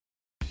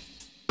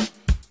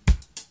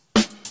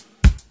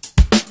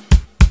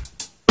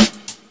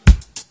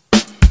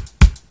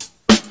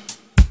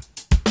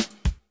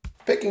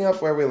Picking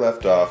up where we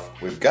left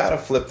off, we've got to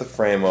flip the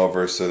frame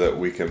over so that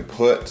we can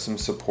put some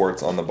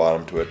supports on the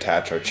bottom to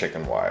attach our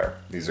chicken wire.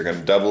 These are going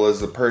to double as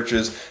the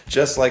perches,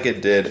 just like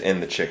it did in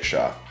the chick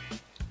shop.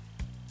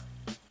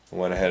 I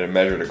went ahead and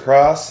measured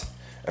across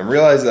and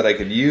realized that I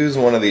could use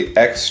one of the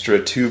extra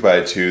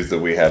 2x2s that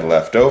we had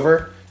left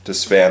over to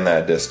span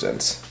that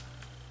distance.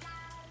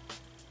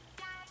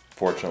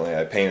 Fortunately,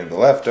 I painted the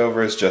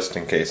leftovers just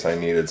in case I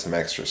needed some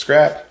extra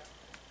scrap.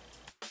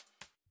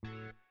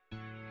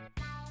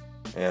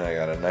 And I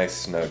got a nice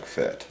snug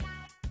fit.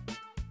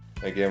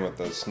 Again, with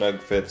those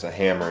snug fits, a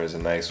hammer is a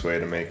nice way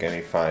to make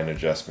any fine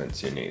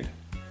adjustments you need.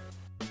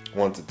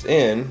 Once it's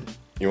in,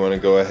 you want to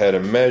go ahead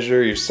and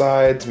measure your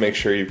sides, make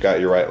sure you've got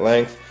your right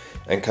length,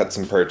 and cut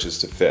some perches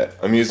to fit.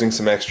 I'm using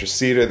some extra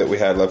cedar that we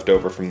had left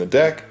over from the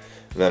deck,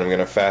 and then I'm going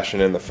to fashion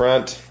in the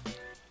front,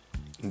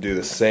 and do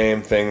the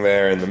same thing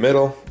there in the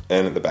middle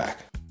and in the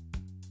back.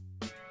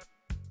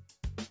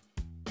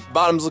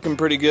 Bottom's looking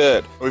pretty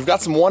good. We've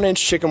got some 1-inch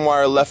chicken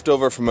wire left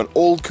over from an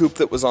old coop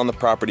that was on the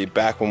property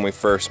back when we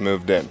first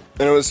moved in.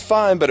 And it was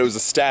fine, but it was a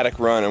static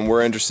run, and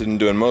we're interested in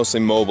doing mostly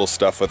mobile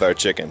stuff with our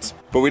chickens.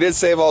 But we did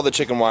save all the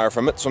chicken wire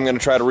from it, so I'm going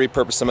to try to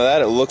repurpose some of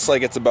that. It looks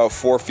like it's about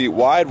 4 feet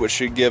wide, which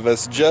should give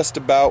us just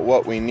about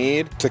what we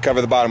need to cover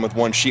the bottom with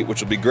one sheet,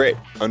 which will be great.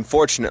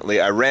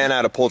 Unfortunately, I ran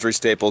out of poultry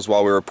staples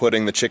while we were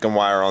putting the chicken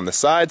wire on the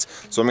sides,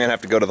 so I'm going to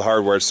have to go to the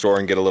hardware store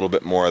and get a little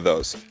bit more of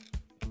those.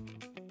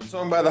 So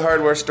I'm by the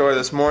hardware store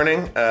this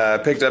morning,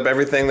 picked up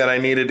everything that I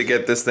needed to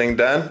get this thing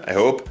done, I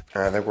hope.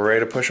 I think we're ready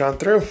to push on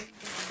through.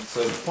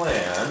 So the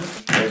plan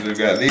is we've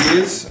got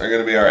these are going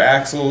to be our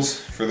axles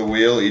for the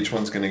wheel. Each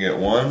one's going to get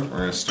one. We're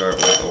going to start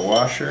with a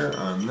washer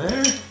on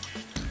there.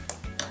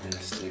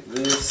 Just stick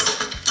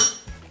this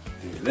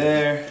through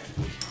there.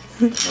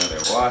 Another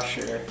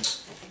washer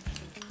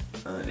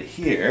onto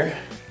here.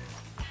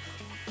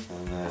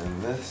 And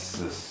then this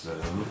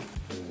system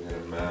is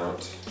going to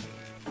mount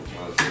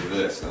onto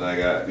this, and I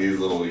got these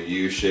little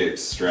U-shaped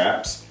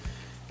straps.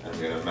 I'm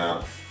going to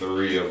mount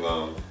 3 of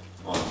them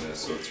on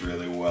this so it's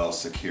really well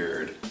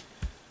secured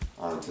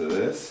onto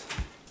this.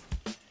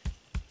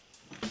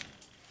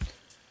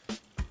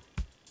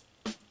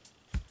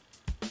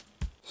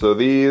 So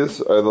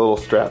these are the little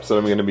straps that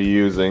I'm going to be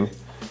using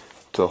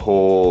to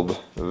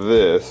hold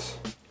this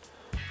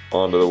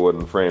onto the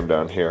wooden frame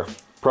down here.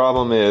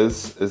 Problem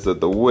is that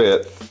the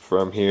width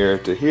from here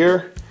to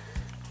here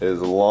is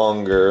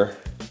longer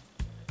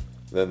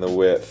than the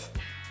width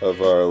of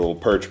our little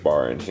perch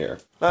bar in here.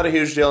 Not a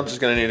huge deal,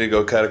 just gonna need to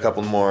go cut a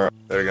couple more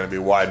that are gonna be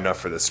wide enough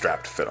for this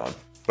strap to fit on.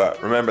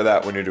 But remember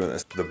that when you're doing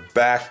this. The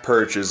back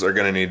perches are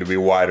gonna need to be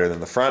wider than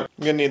the front.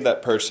 I'm gonna need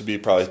that perch to be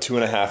probably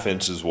 2.5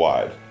 inches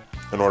wide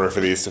in order for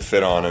these to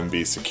fit on and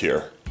be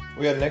secure.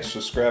 We had an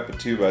extra scrap of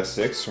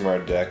 2x6 from our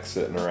deck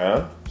sitting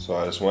around, so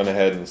I just went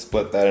ahead and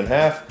split that in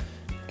half.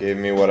 Gave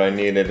me what I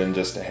needed and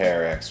just a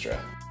hair extra.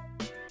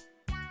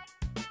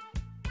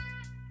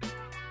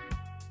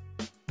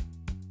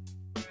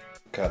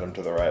 Cut them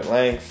to the right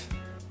length,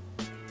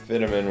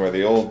 fit them in where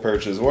the old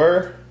perches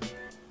were,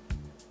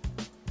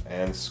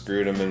 and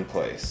screwed them in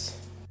place.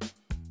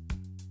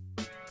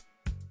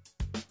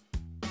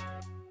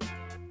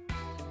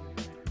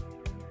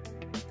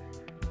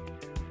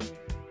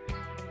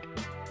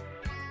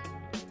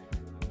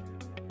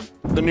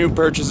 The new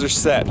perches are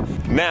set.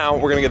 Now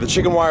we're gonna get the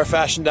chicken wire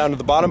fashioned down to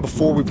the bottom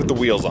before we put the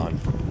wheels on.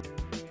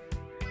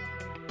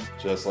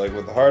 Just like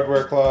with the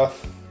hardware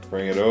cloth,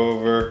 bring it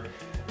over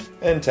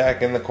and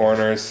tack in the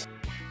corners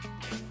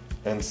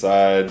and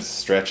sides,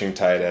 stretching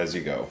tight as you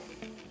go.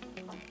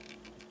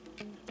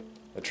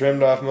 I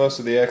trimmed off most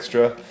of the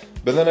extra,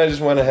 but then I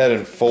just went ahead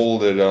and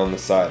folded it on the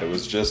side. It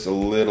was just a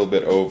little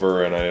bit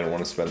over and I didn't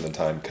want to spend the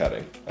time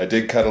cutting. I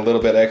did cut a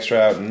little bit extra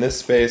out in this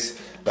space.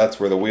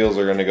 That's where the wheels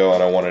are going to go,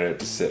 and I wanted it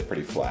to sit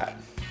pretty flat.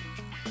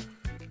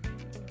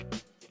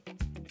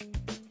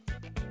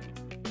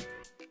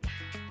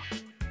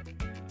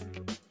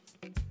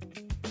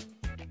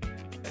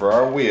 For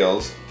our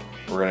wheels,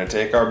 we're going to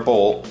take our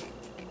bolt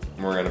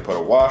and we're going to put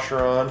a washer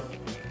on.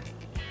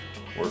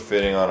 We're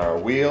fitting on our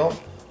wheel.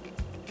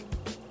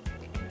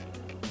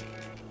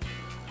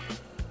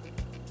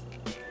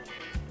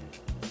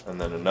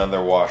 And then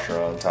another washer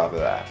on top of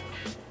that.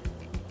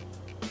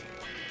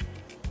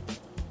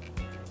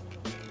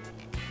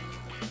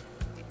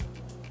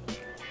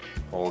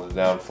 Hold it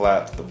down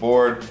flat to the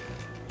board,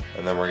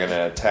 and then we're going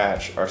to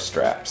attach our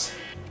straps.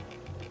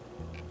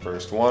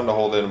 First one to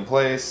hold it in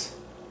place,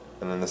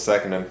 and then the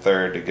second and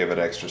third to give it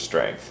extra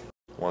strength.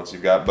 Once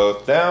you've got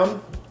both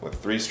down,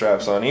 with 3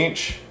 straps on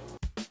each,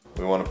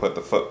 we want to put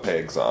the foot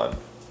pegs on.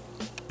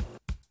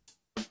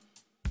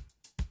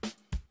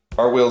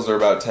 Our wheels are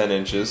about 10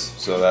 inches,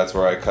 so that's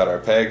where I cut our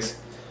pegs.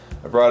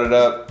 I brought it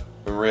up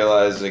and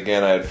realized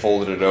again I had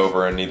folded it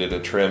over and needed to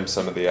trim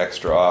some of the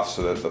extra off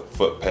so that the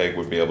foot peg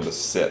would be able to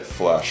sit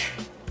flush,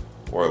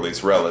 or at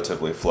least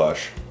relatively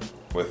flush,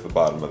 with the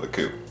bottom of the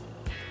coop.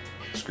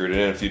 Screwed it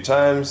in a few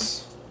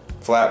times,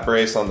 flat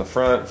brace on the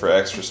front for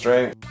extra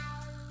strength.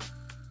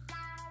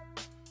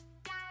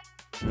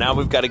 Now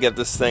we've got to get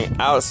this thing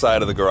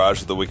outside of the garage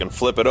so that we can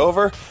flip it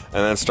over and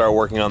then start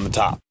working on the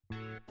top.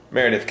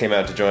 Meredith came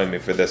out to join me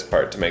for this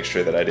part to make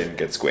sure that I didn't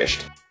get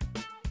squished.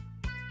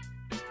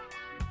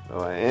 So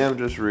I am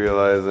just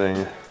realizing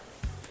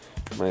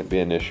it might be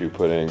an issue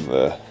putting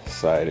the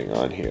siding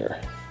on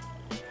here.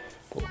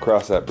 We'll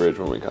cross that bridge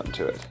when we come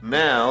to it.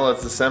 Now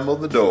let's assemble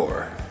the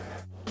door.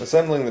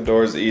 Assembling the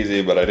door is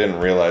easy, but I didn't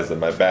realize that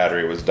my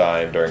battery was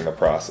dying during the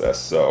process,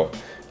 so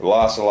I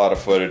lost a lot of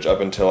footage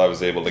up until I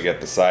was able to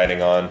get the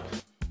siding on,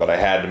 but I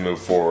had to move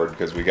forward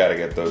because we got to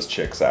get those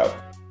chicks out.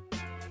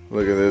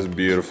 Look at this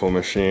beautiful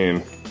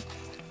machine.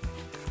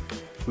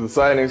 So the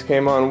sidings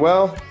came on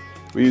well.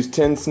 We used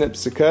tin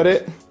snips to cut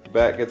it. The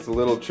back gets a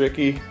little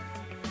tricky.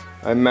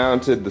 I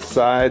mounted the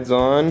sides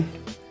on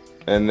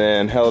and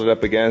then held it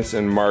up against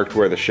and marked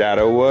where the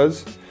shadow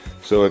was.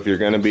 So if you're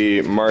going to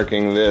be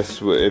marking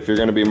this, with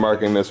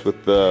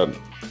the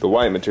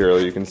white material,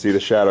 you can see the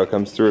shadow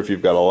comes through if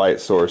you've got a light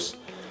source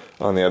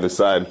on the other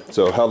side.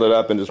 So held it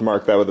up and just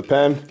marked that with a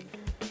pen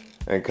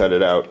and cut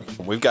it out.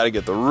 We've got to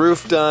get the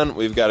roof done.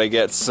 We've got to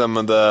get some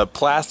of the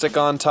plastic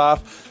on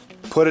top,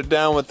 put it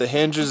down with the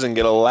hinges and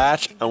get a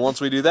latch. And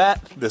once we do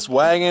that, this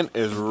wagon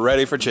is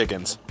ready for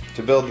chickens.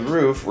 To build the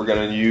roof, we're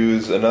going to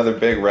use another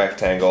big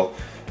rectangle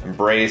and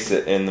brace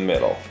it in the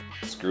middle.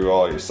 Screw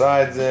all your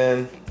sides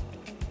in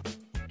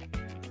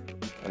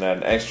and add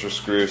an extra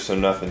screw so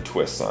nothing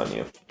twists on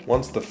you.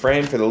 Once the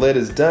frame for the lid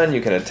is done,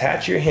 you can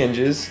attach your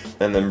hinges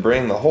and then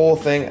bring the whole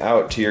thing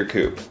out to your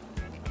coop.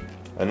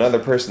 Another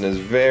person is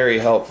very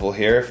helpful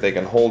here. If they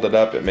can hold it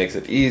up, it makes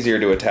it easier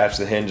to attach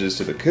the hinges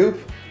to the coop.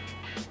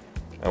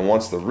 And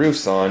once the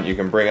roof's on, you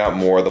can bring out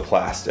more of the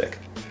plastic.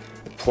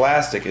 The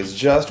plastic is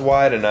just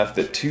wide enough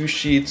that 2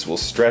 sheets will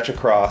stretch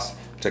across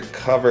to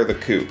cover the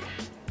coop,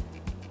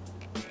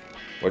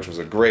 which was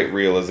a great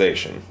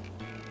realization.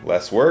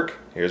 Less work,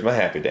 here's my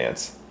happy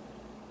dance.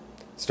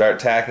 Start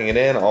tacking it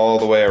in all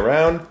the way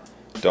around.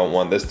 Don't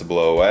want this to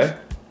blow away.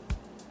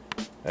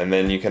 And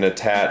then you can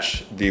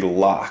attach the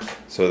lock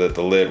so that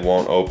the lid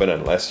won't open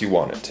unless you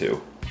want it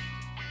to.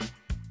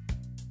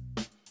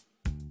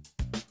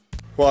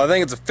 Well, I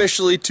think it's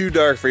officially too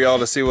dark for y'all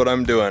to see what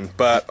I'm doing,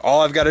 but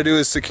all I've got to do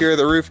is secure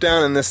the roof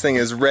down and this thing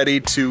is ready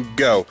to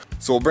go.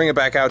 So we'll bring it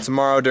back out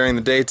tomorrow during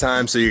the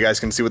daytime so you guys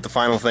can see what the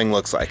final thing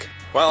looks like.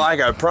 Well, like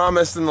I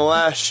promised in the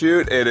last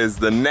shoot, it is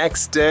the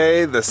next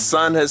day. The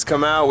sun has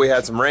come out. We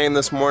had some rain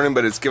this morning,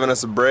 but it's given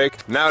us a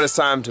break. Now it is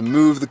time to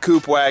move the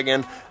Coop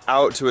Wagon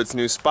out to its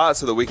new spot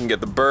so that we can get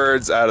the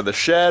birds out of the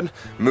shed,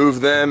 move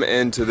them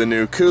into the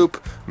new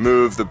coop,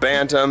 move the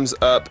bantams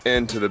up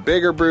into the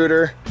bigger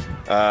brooder,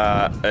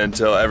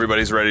 until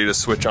everybody's ready to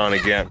switch on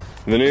again.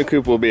 The new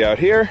coop will be out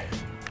here,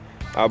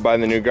 out by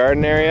the new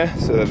garden area,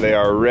 so that they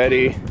are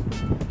ready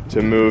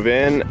to move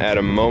in at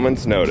a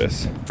moment's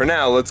notice. For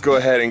now, let's go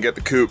ahead and get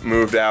the coop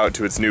moved out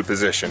to its new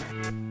position.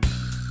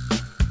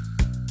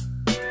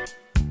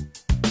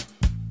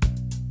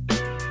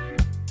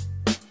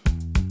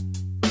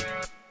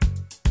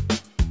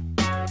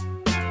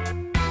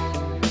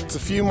 It's a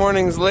few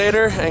mornings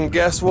later, and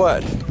guess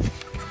what?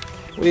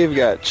 We've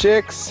got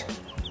chicks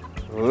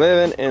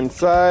living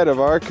inside of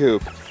our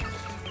coop.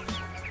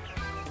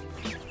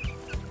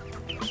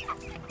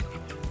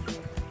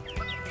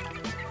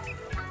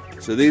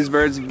 So these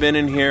birds have been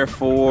in here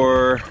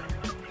for,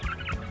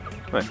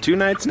 what, 2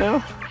 nights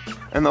now?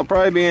 And they'll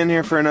probably be in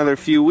here for another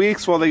few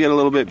weeks while they get a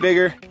little bit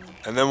bigger.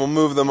 And then we'll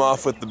move them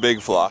off with the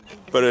big flock.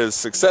 But it has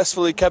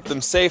successfully kept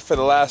them safe for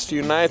the last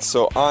few nights,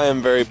 so I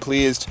am very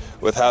pleased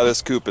with how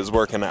this coop is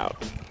working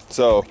out.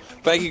 So,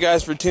 thank you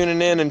guys for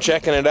tuning in and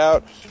checking it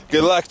out.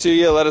 Good luck to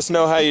you, let us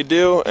know how you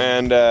do,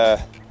 and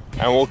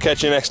we'll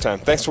catch you next time.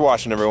 Thanks for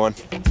watching, everyone.